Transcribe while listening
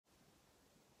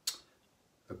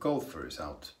a golfer is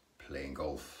out playing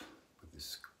golf with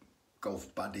his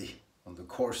golf buddy on the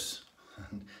course,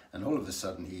 and all of a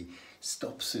sudden he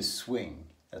stops his swing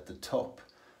at the top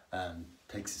and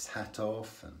takes his hat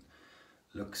off and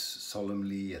looks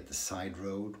solemnly at the side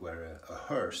road where a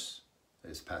hearse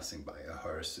is passing by. A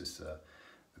hearse is a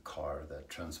car that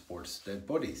transports dead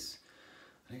bodies.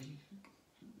 And he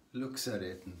looks at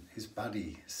it and his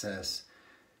buddy says,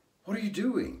 "What are you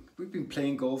doing? We've been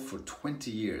playing golf for 20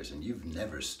 years and you've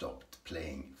never stopped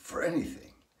playing for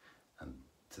anything." And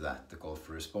to that the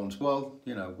golfer responds, "Well,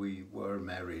 you know, we were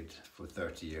married for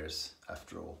 30 years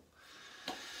after all."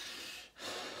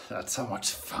 That's how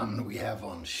much fun we have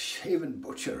on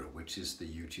Shave&Butcher, which is the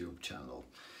YouTube channel.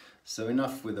 So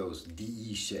enough with those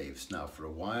DE shaves now for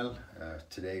a while.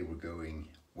 Today we're going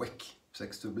wick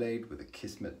sexto blade with a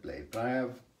Kismet blade. But I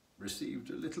have received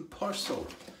a little parcel,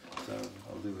 so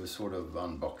I'll do a sort of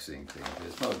unboxing thing.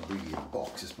 It's not really a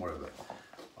box, it's more of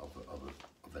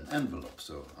an envelope.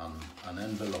 So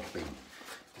unenveloping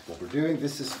is what we're doing.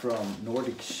 This is from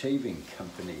Nordic Shaving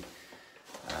Company,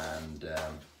 and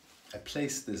I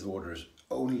placed these orders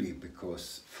only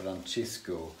because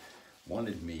Francisco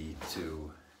wanted me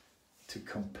to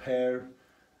compare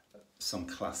some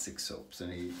classic soaps,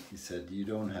 and he said, "You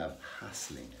don't have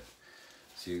Hasslinger,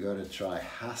 so you got to try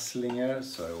Hasslinger."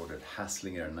 So I ordered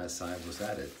Hasslinger, and as I was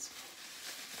at it,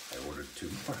 I ordered 2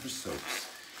 more soaps,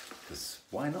 because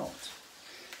why not?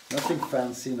 Nothing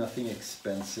fancy, nothing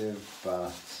expensive,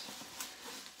 but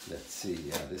let's see.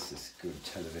 Yeah, this is good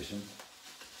television.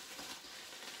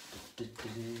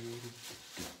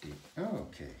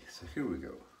 Okay, so here we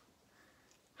go.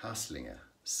 Hasslinger,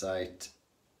 site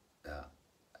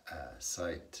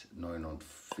 49.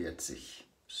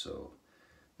 So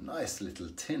nice little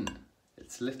tin.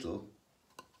 It's little,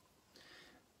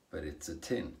 but it's a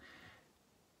tin.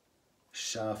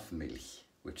 Schafmilch,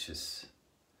 which is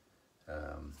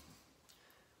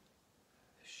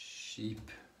sheep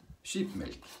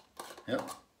milk.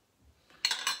 Yep.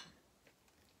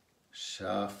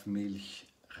 Schafmilch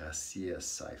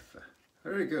Rasierseife.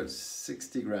 Very good,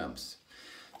 60 grams.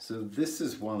 So this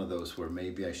is one of those where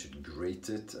maybe I should grate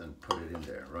it and put it in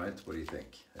there, right? What do you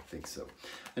think? I think so.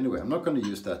 Anyway, I'm not going to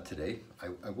use that today.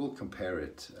 I will compare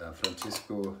it.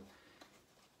 Francisco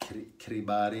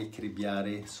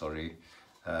Cribiari, sorry,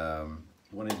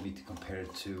 wanted me to compare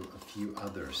it to a few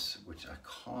others, which I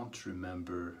can't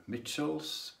remember.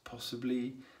 Mitchell's,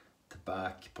 possibly.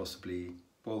 Tobacco, possibly.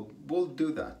 Well, we'll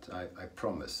do that, I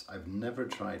promise. I've never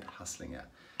tried Hasslinger.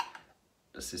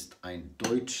 Das ist ein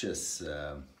deutsches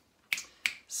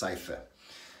Seife.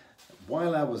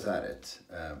 While I was at it,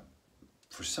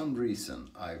 for some reason,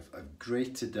 I've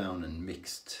grated down and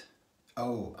mixed.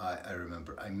 Oh, I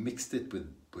remember. I mixed it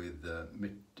with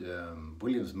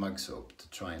Williams mug soap to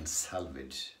try and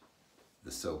salvage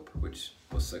the soap, which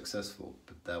was successful.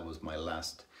 But that was my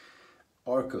last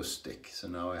Arco stick. So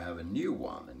now I have a new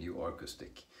one, a new Arco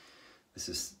stick. This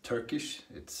is Turkish.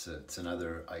 It's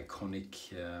another iconic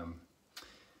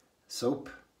soap.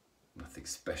 Nothing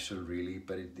special really,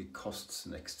 but it costs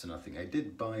next to nothing. I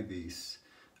did buy these,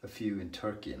 a few in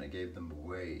Turkey, and I gave them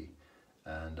away,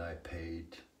 and I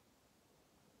paid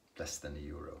less than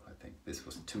 €1, I think. This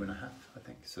was 2.5, I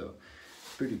think, so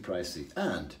pretty pricey.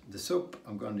 And the soap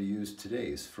I'm going to use today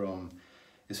is from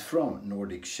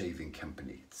Nordic Shaving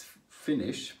Company. It's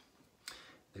Finnish.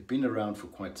 They've been around for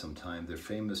quite some time. They're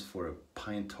famous for a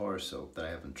pine tar soap that I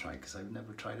haven't tried because I've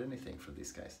never tried anything from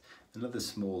these guys. Another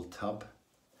small tub.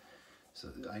 So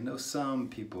I know some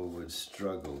people would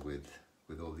struggle with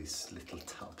all these little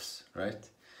tubs, right?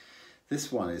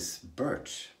 This one is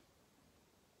Birch.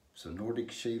 So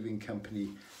Nordic Shaving Company,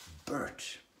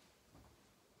 Birch.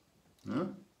 Huh?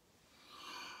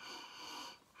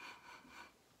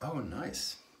 Oh,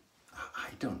 nice. I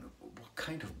don't know, what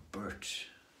kind of birch?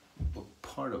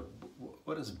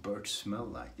 What does birch smell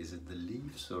like? Is it the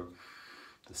leaves or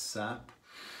the sap?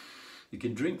 You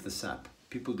can drink the sap.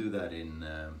 People do that in,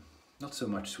 not so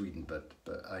much Sweden, but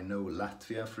I know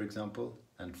Latvia, for example,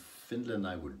 and Finland,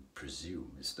 I would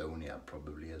presume, Estonia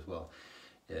probably as well.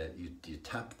 You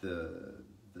tap the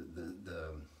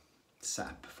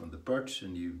sap from the birch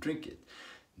and you drink it,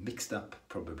 mixed up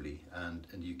probably, and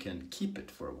you can keep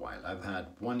it for a while. I've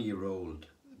had 1-year-old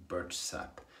birch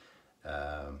sap.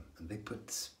 And they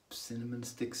put cinnamon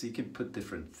sticks. You can put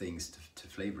different things to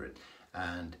flavor it,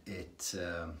 and it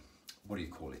what do you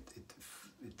call it?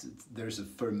 There's a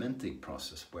fermenting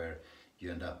process where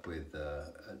you end up with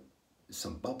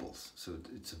some bubbles. So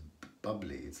it's a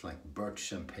bubbly. It's like birch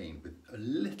champagne with a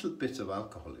little bit of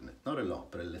alcohol in it. Not a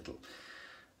lot, but a little.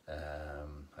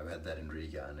 I've had that in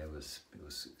Riga, and it was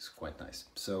quite nice.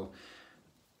 So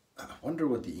I wonder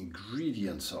what the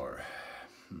ingredients are.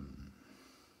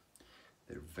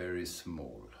 They're very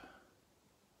small.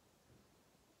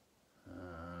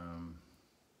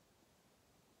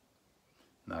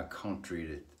 No, I can't read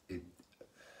it.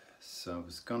 So I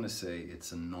was gonna say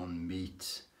it's a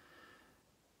non-meat.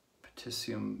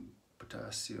 Potassium,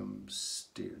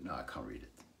 no, I can't read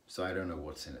it. So I don't know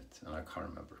what's in it, and I can't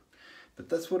remember. But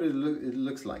that's what it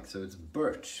looks like. So it's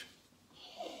birch.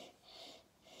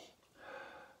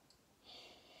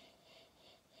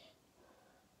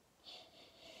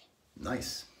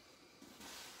 Nice,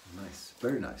 nice,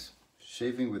 very nice.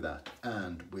 Shaving with that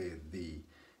and with the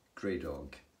Grey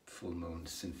Dog Full Moon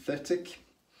Synthetic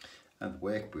and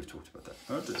Wick. We've talked about that.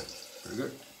 Oh, very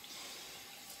good.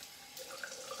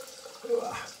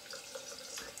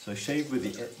 So I shaved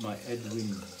with my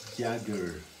Edwin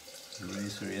Jagger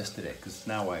razor yesterday, because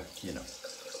now I,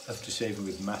 after shaving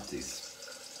with Mattis,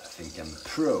 I think I'm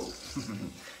pro.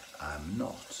 I'm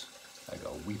not. I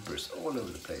got weepers all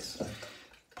over the place.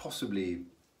 Possibly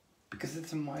because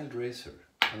it's a mild razor,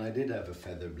 and I did have a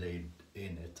feather blade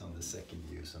in it on the second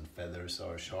use, and feathers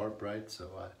are sharp, right? So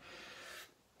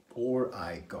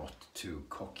I got too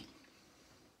cocky,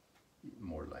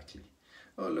 more likely.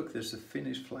 Oh look, there's a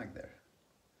Finnish flag there.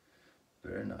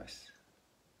 Very nice.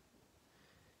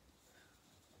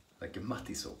 Like a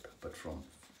Matti soap, but from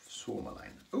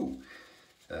Suomalainen. Oh,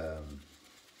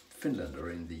 Finland are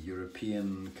in the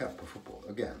European Cup of football.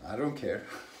 Again, I don't care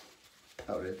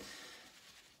about it.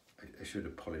 I should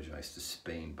apologize to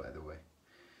Spain, by the way.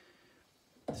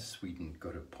 Sweden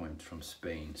got a point from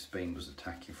Spain. Spain was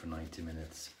attacking for 90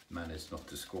 minutes, managed not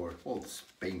to score. Well,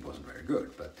 Spain wasn't very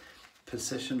good, but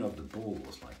possession of the ball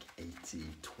was like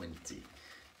 80-20,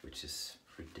 which is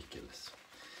ridiculous.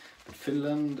 But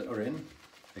Finland are in.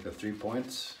 They got 3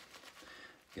 points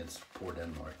against poor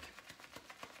Denmark.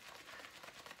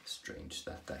 Strange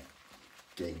that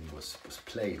game was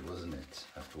played, wasn't it,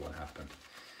 after what happened.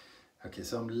 Okay,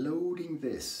 so I'm loading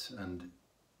this, and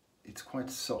it's quite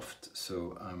soft,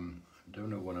 so I don't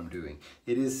know what I'm doing.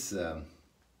 It is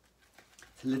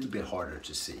it's a little bit harder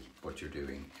to see what you're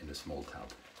doing in a small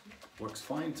tab. Works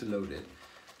fine to load it,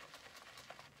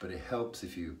 but it helps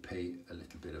if you pay a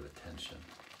little bit of attention.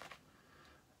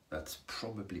 That's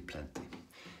probably plenty.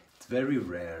 It's very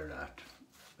rare that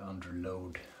under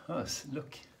load. Oh,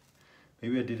 look,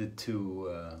 maybe I did it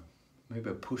too, maybe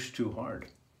I pushed too hard,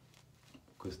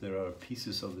 because there are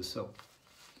pieces of the soap.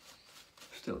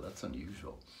 Still, that's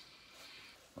unusual.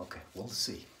 Okay, we'll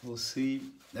see. We'll see.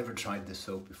 Never tried this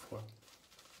soap before.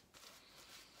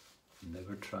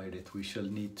 Never tried it. We shall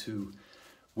need to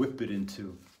whip it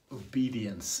into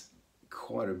obedience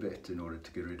quite a bit in order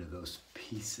to get rid of those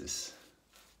pieces,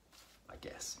 I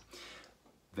guess.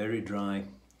 Very dry,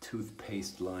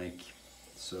 toothpaste-like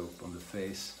soap on the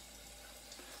face.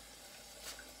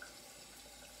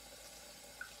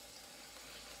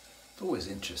 It's always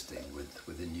interesting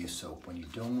with a new soap when you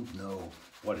don't know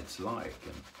what it's like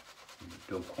and you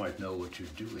don't quite know what you're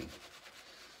doing.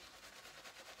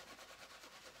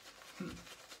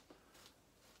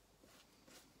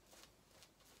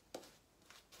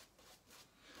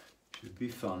 Should be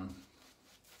fun.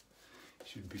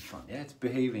 Should be fun. Yeah, it's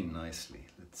behaving nicely.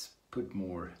 Let's put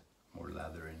more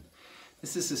lather in.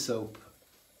 This is a soap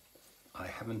I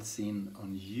haven't seen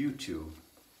on YouTube,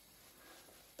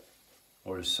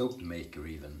 or a soap maker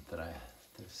even, that I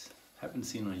haven't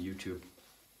seen on YouTube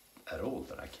at all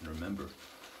that I can remember.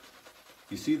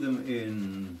 You see them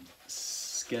in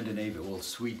Scandinavia, well,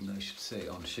 Sweden I should say,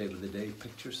 on Shave of the Day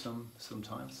pictures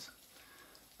sometimes.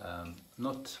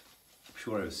 Not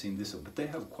sure I've seen this one, but they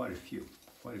have quite a few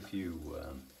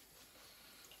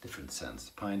different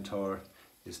scents. Pine tar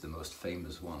is the most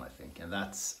famous one, I think, and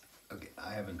that's, okay,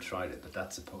 I haven't tried it, but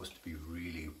that's supposed to be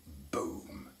really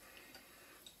boom.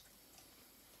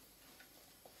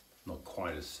 Not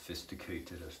quite as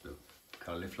sophisticated as the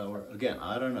cauliflower. Again,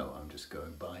 I don't know, I'm just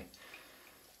going by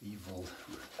evil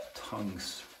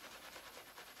tongues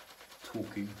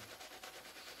talking.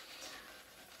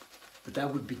 But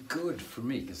that would be good for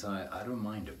me, because I don't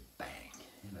mind a bang.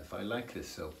 You know, if I like this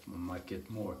soap, I might get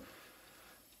more.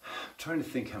 I'm trying to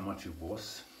think how much it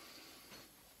was,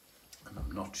 and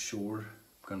I'm not sure.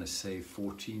 I'm gonna say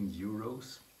 14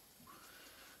 euros.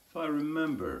 If I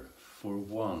remember for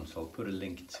once, I'll put a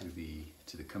link to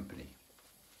the company.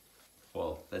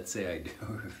 Well, let's say I do,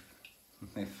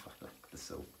 if I like the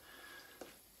soap.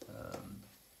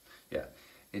 Yeah,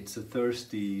 it's a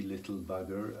thirsty little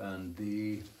bugger, and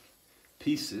the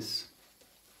pieces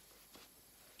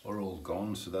are all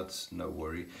gone, so that's no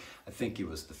worry. I think it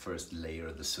was the first layer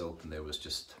of the soap, and there was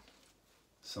just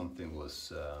something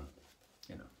was,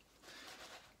 you know,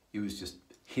 it was just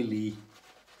hilly.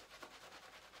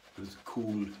 It was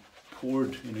cool,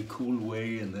 poured in a cool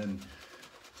way, and then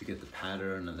to get the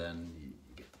pattern, and then you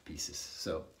get the pieces.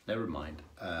 So never mind.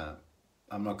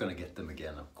 I'm not gonna get them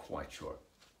again, I'm quite sure,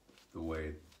 the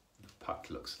way the puck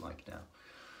looks like now.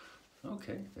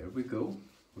 Okay, there we go.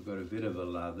 We've got a bit of a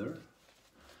lather.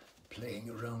 Playing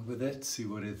around with it, see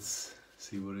what it's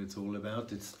all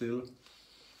about. It's still a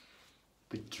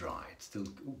bit dry. It's still,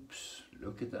 oops,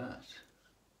 look at that.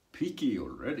 Peaky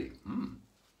already.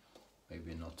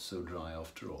 Maybe not so dry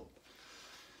after all.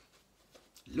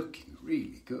 Looking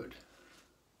really good.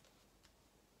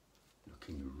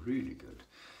 Looking really good.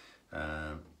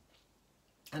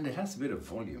 And it has a bit of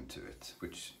volume to it,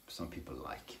 which some people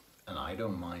like. And I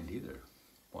don't mind either.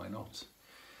 Why not?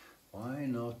 Why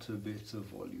not a bit of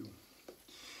volume?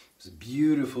 It's a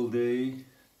beautiful day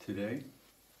today.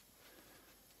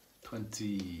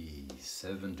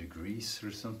 27 degrees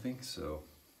or something, so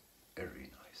very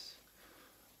nice.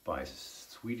 By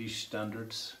Swedish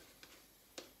standards,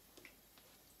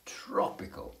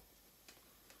 tropical.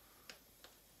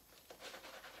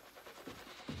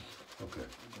 Okay,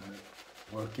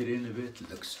 work it in a bit, it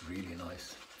looks really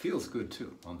nice. Feels good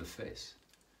too on the face.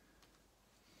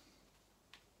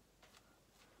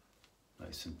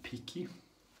 Nice and peaky.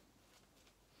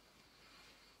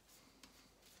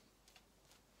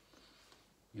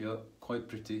 Yeah, quite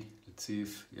pretty. Let's see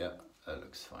if, yeah, that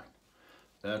looks fine.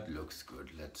 That looks good.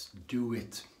 Let's do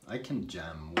it. I can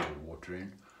jam more water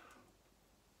in,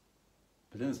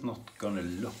 but then it's not gonna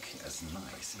look as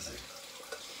nice, is it?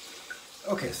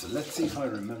 Okay, so let's see if I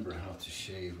remember how to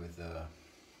shave with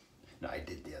no, I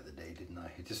did the other day, didn't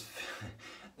I? It just,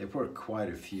 there were quite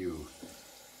a few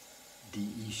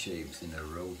DE shaves in a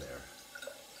row there.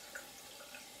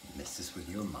 Messes with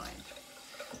your mind.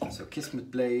 So Kismet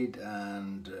blade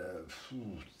and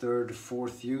third,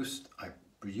 fourth use.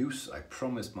 I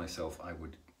promised myself I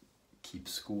would keep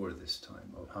score this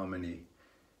time of how many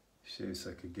shaves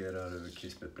I could get out of a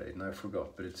Kismet blade, and I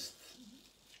forgot, but it's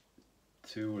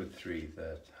 2 or 3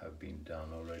 that have been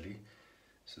done already.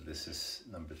 So this is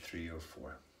number 3 or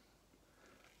 4,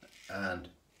 and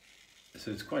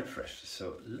so it's quite fresh.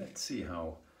 So let's see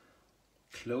how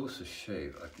close a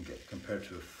shave I can get compared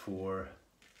to a 4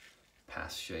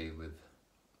 pass shave with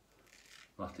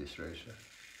Mattis razor.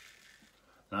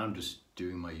 Now I'm just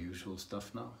doing my usual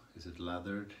stuff now. Is it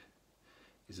lathered?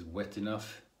 Is it wet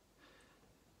enough?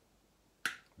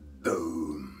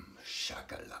 Boom!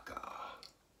 Shakalaka!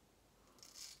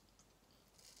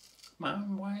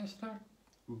 Man, why is that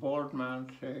bald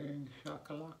man saying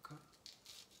shakalaka?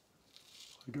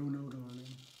 I don't know,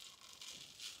 darling.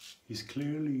 He's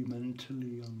clearly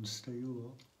mentally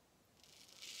unstable.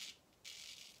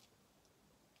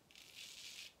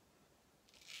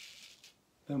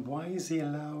 Then why is he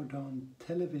allowed on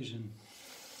television?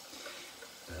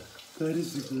 That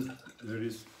is a good...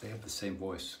 They have the same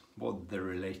voice. Well, they're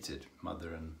related,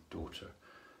 mother and daughter.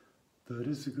 That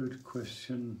is a good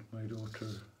question, my daughter.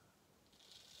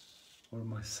 Or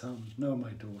my son. No,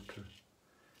 my daughter.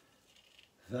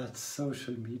 That's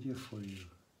social media for you.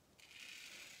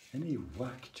 Any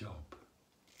whack job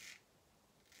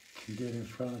can get in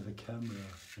front of the camera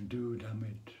and do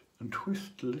damage and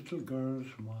twist a little girl's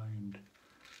mind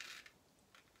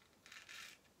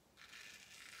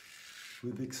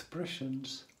with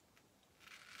expressions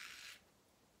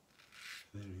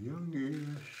their young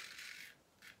ears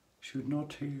should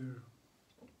not hear.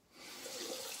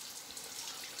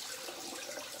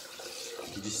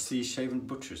 Did you see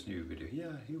Shave&Butcher's new video?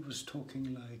 Yeah, he was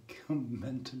talking like a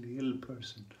mentally ill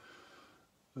person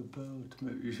about,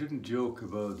 you shouldn't joke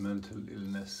about mental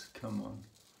illness, come on.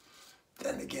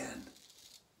 Then again,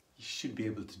 you should be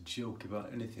able to joke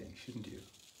about anything, shouldn't you?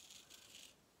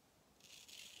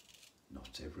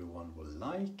 Not everyone will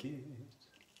like it,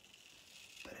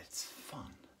 but it's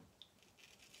fun.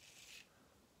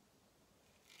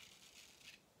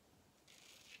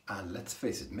 And let's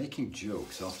face it, making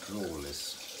jokes after all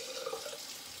is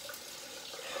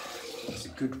a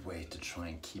good way to try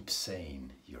and keep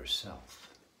sane yourself,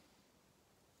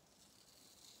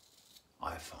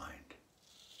 I find.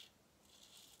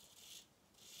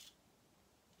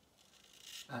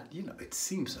 And you know, it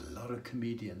seems a lot of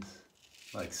comedians,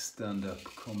 like stand-up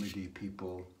comedy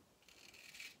people,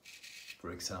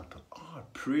 for example, are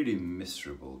pretty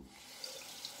miserable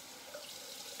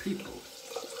people.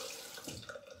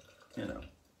 You know,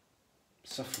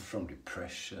 suffer from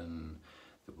depression,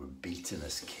 that were beaten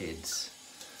as kids.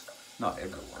 Not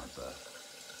everyone, but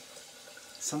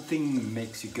something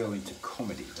makes you go into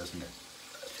comedy, doesn't it?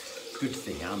 Good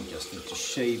thing I'm just into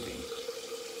shaving.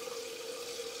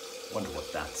 Wonder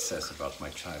what that says about my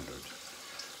childhood.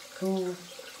 Cool.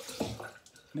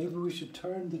 Maybe we should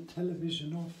turn the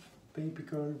television off, baby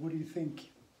girl. What do you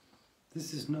think?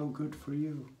 This is no good for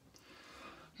you.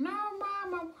 No,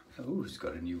 Mama. Oh, he's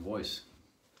got a new voice.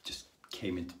 Just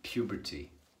came into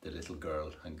puberty, the little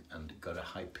girl, and got a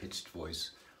high-pitched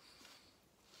voice.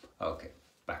 Okay,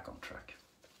 back on track.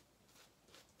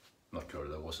 Not sure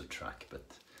there was a track, but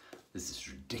this is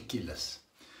ridiculous.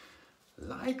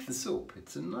 Like the soap,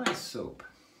 it's a nice soap.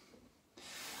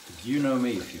 But you know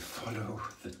me, if you follow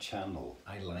the channel,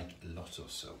 I like lots of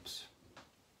soaps.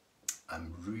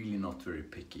 I'm really not very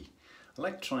picky. I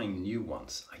like trying new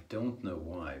ones. I don't know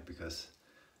why, because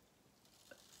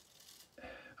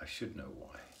I should know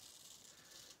why.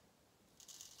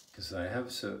 Because I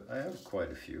have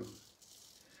quite a few.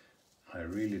 I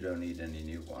really don't need any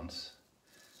new ones.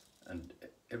 And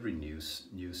every new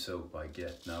soap I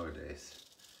get nowadays,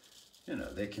 you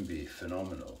know, they can be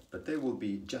phenomenal, but they will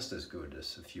be just as good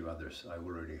as a few others I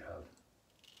already have.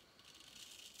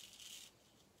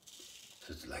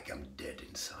 So it's like I'm dead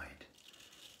inside.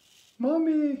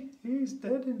 Mommy, he's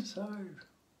dead inside.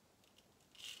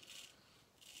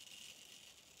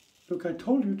 Look, I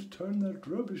told you to turn that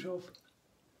rubbish off.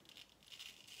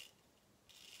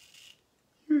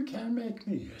 You can make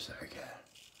me. Yes, I can.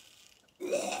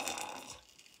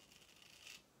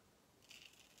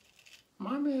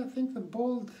 Mommy, I think the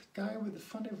bald guy with the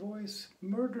funny voice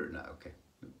murdered. No, okay,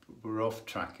 we're off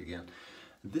track again.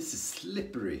 This is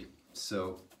slippery,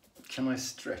 so can I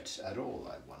stretch at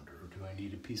all, I wonder? Or do I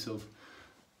need a piece of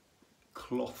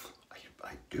cloth?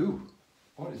 I do.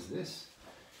 What is this?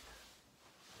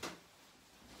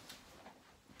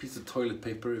 Piece of toilet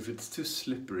paper. If it's too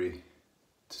slippery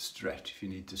to stretch, if you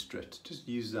need to stretch, just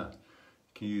use that.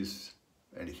 You can use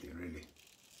anything really.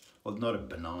 Well, not a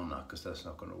banana, because that's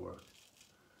not going to work.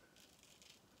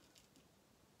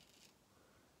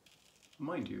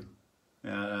 Mind you,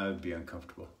 yeah, that would be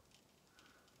uncomfortable.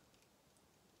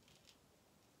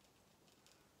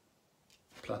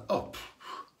 Oh,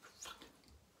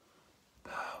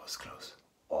 that was close.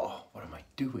 Oh, what am I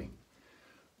doing?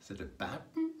 Is it a bad?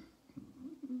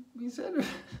 Is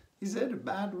that a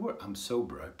bad word? I'm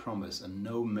sober, I promise, and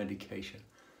no medication.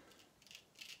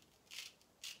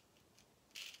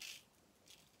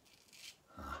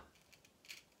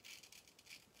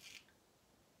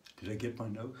 Did I get my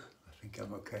nose? I think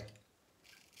I'm okay.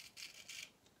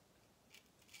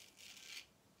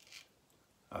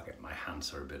 Okay, my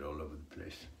hands are a bit all over the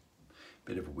place.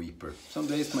 Bit of a weeper. Some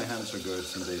days my hands are good,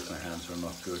 some days my hands are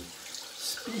not good.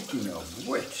 Speaking of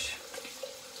which,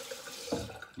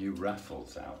 new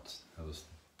raffles out. That was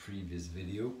the previous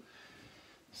video,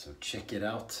 so check it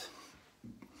out.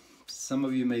 Some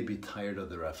of you may be tired of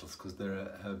the raffles because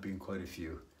there have been quite a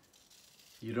few.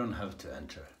 You don't have to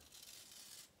enter.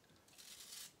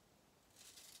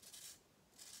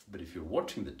 But if you're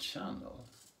watching the channel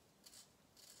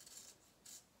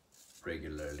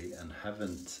regularly and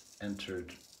haven't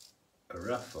entered a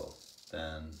raffle,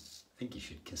 then I think you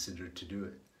should consider to do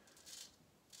it.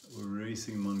 We're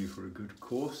raising money for a good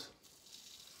cause.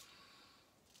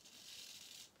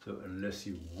 So unless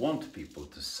you want people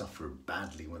to suffer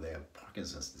badly when they have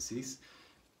Parkinson's disease,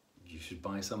 you should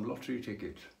buy some lottery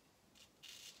ticket.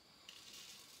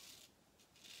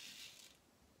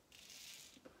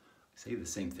 I say the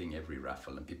same thing every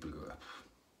raffle and people go,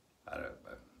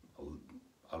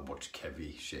 I'll watch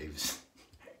Kevy shaves.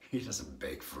 He doesn't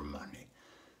beg for money.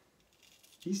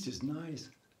 He's just nice.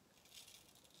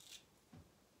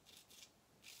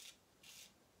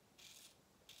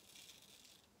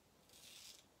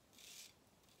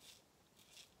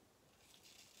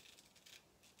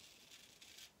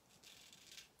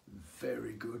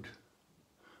 Very good.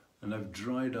 And I've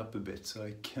dried up a bit, so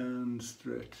I can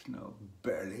stretch now.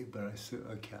 Barely, but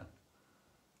I can.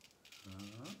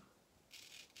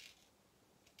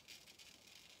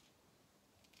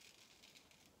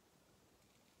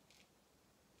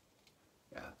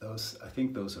 Yeah, I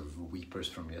think those are weepers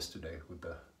from yesterday with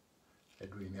the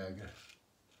headwind, I guess.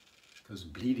 It was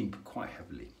bleeding quite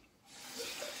heavily.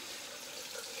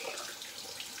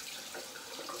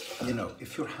 You know,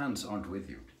 if your hands aren't with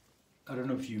you, I don't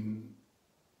know if you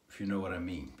know what I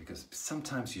mean, because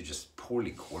sometimes you're just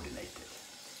poorly coordinated,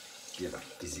 you know,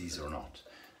 disease or not,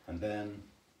 and then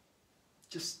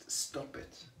just stop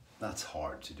it. That's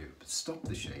hard to do, but stop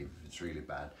the shave if it's really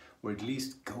bad, or at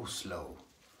least go slow.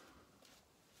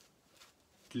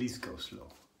 At least go slow.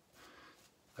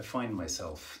 I find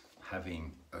myself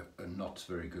having a not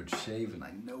very good shave, and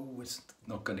I know it's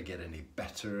not going to get any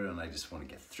better, and I just want to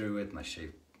get through it, and I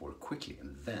shave more quickly,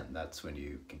 and then that's when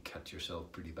you can cut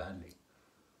yourself pretty badly.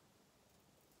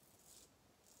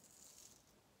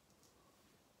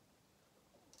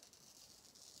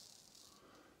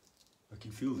 I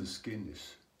can feel the skin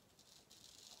is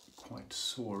quite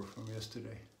sore from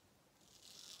yesterday.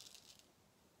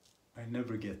 I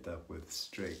never get that with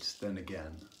straights. Then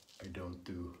again, I don't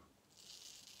do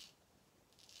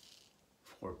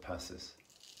 4 passes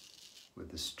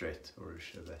with a straight or a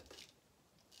shavette.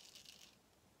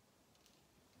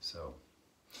 So,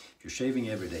 if you're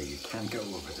shaving every day, you can't go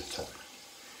over the top.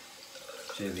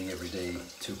 Shaving every day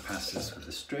 2 passes with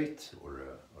a straight or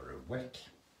a weck,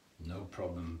 no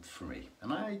problem for me.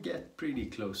 And I get pretty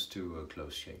close to a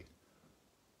close shave.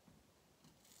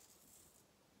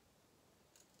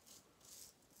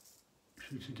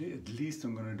 So today at least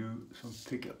I'm gonna do some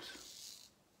pickups.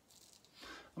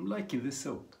 I'm liking this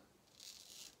soap.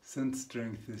 Scent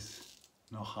strength is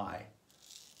not high.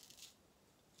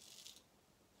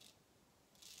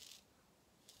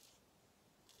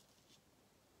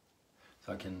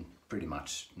 So I can pretty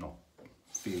much not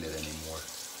feel it anymore.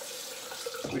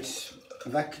 Which,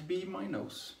 that could be my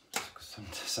nose.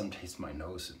 Some days my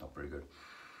nose is not very good.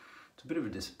 It's a bit of a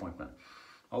disappointment.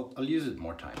 I'll use it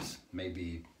more times.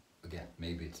 Maybe, again,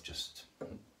 maybe it's just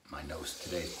my nose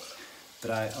today. But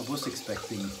I was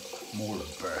expecting more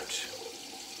birch,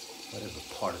 whatever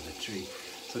part of the tree.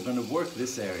 So I'm gonna work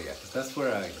this area, because that's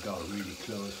where I got really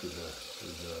close with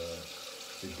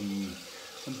the D.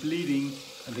 I'm bleeding,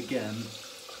 and again,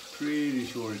 pretty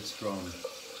sure it's from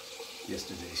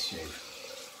yesterday's shave.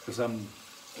 Because I'm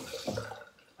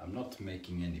not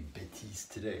making any betties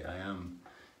today, I am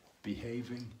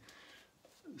behaving.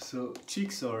 So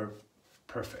cheeks are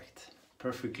perfect,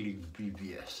 perfectly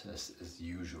BBS as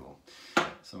usual.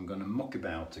 So I'm gonna muck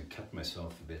about and cut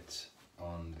myself a bit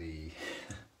on the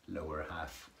lower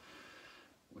half.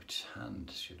 Which hand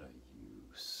should I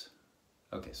use?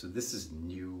 Okay, so this is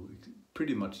new,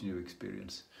 pretty much new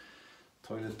experience.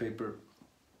 Toilet paper.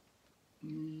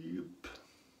 Yep.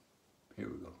 Here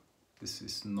we go. This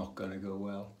is not gonna go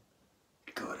well.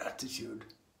 Good attitude.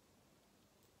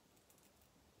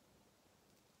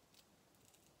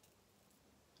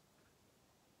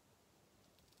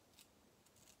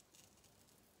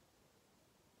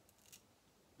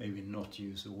 Maybe not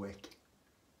use a wick.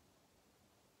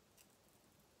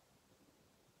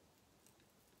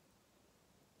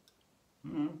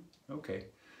 Okay.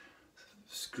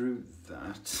 Screw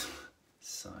that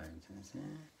side.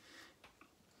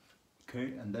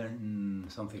 Okay, and then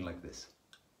something like this.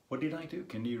 What did I do?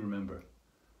 Can you remember?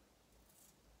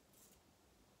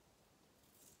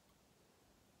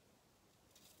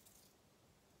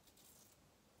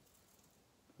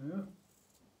 Yeah,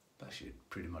 that should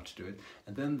pretty much do it.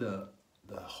 And then the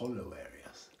hollow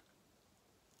areas.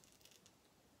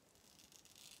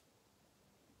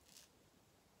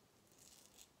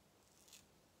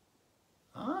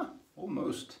 Ah,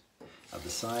 almost. At the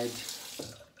side,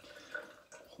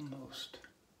 almost.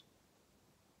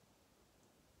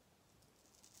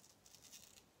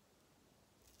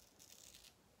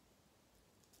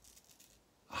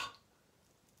 Ah,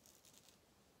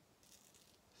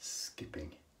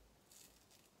 skipping.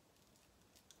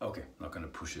 Okay, not going to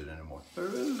push it anymore. A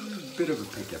bit of a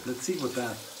pickup. Let's see what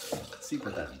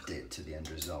that did to the end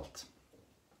result.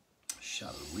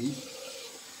 Shall we?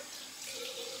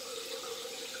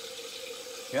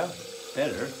 Yeah,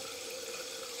 better.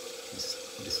 This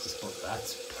is the spot.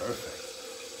 That's perfect.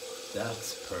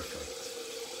 That's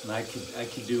perfect. And I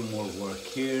could do more work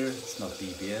here. It's not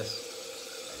BBS.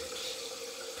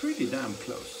 It's pretty damn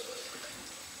close.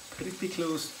 Pretty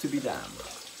close to be damned.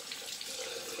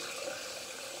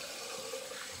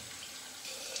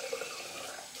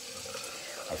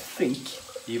 I think,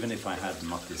 even if I had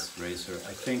Matti's razor,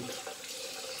 I think,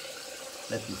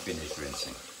 let me finish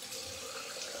rinsing.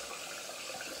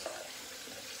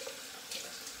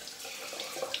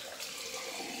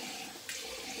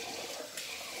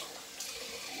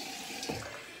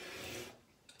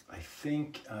 I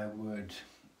think I would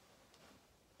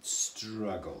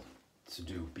struggle to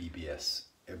do BBS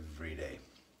every day.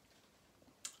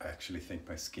 I actually think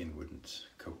my skin wouldn't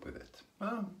cope with it.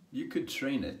 Well, you could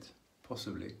train it,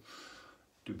 possibly.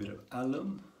 Do a bit of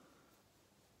alum.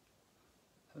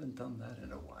 Haven't done that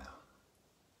in a while.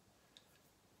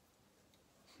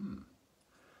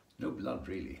 No blood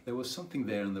really. There was something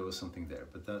there and there was something there,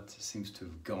 but that seems to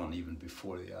have gone even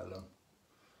before the alum.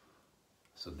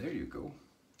 So there you go.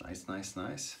 Nice, nice,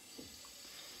 nice.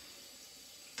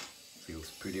 Feels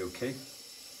pretty okay.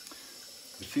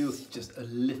 It feels just a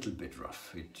little bit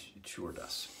rough, it sure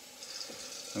does.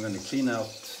 I'm going to clean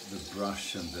out the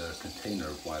brush and the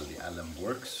container while the alum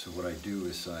works. So what I do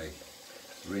is I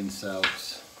rinse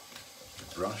out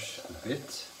the brush a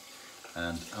bit,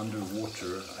 and under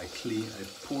water I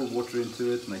pour water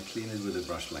into it and I clean it with a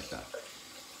brush like that.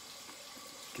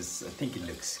 because I think it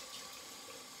looks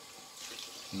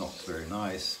not very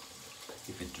nice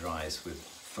if it dries with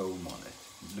foam on it.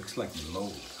 It looks like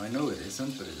mold. I know it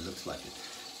isn't, but it looks like it.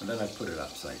 And then I put it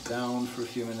upside down for a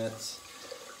few minutes,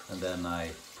 and then I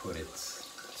put it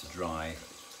to dry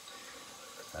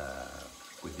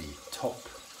with the top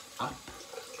up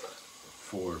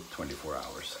for 24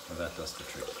 hours, and that does the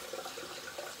trick.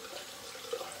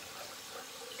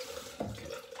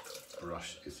 Okay,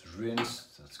 brush is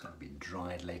rinsed, so it's going to be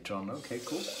dried later on. Okay,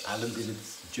 cool. Alum did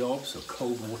its job, so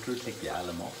cold water, take the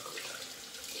alum off.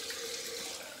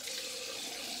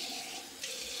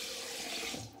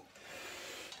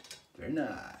 Very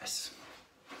nice.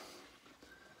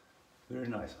 Very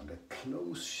nice. And a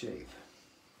close shave.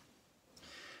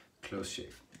 Close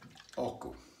shave.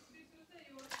 Ako.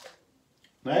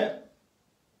 Nej.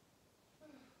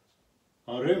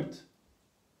 Han har rymt.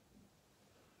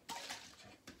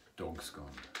 Dog's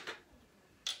gone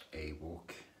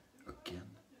AWOC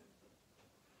again.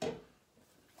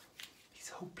 He's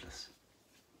hopeless.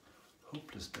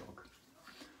 Hopeless dog.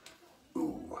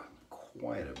 Ooh,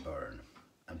 quite a burn.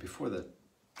 And before that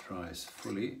dries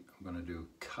fully, I'm gonna do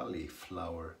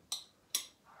cauliflower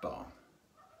balm.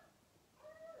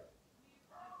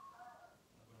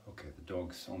 Okay, the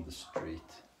dog's on the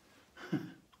street.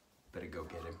 Better go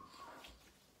get him.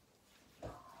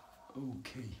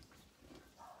 Okay.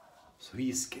 So he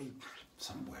escaped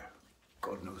somewhere.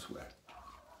 God knows where.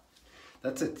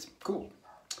 That's it. Cool.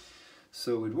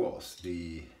 So it was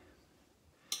the...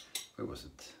 Where was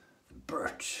it? The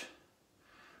Birch.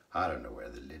 I don't know where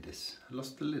the lid is. I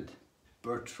lost the lid.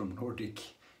 Birch from Nordic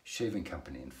shaving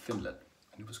company in Finland.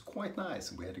 And it was quite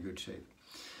nice and we had a good shave.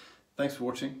 Thanks for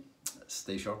watching.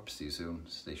 Stay sharp. See you soon.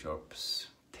 Stay sharp.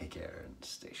 Take care and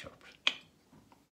stay sharp.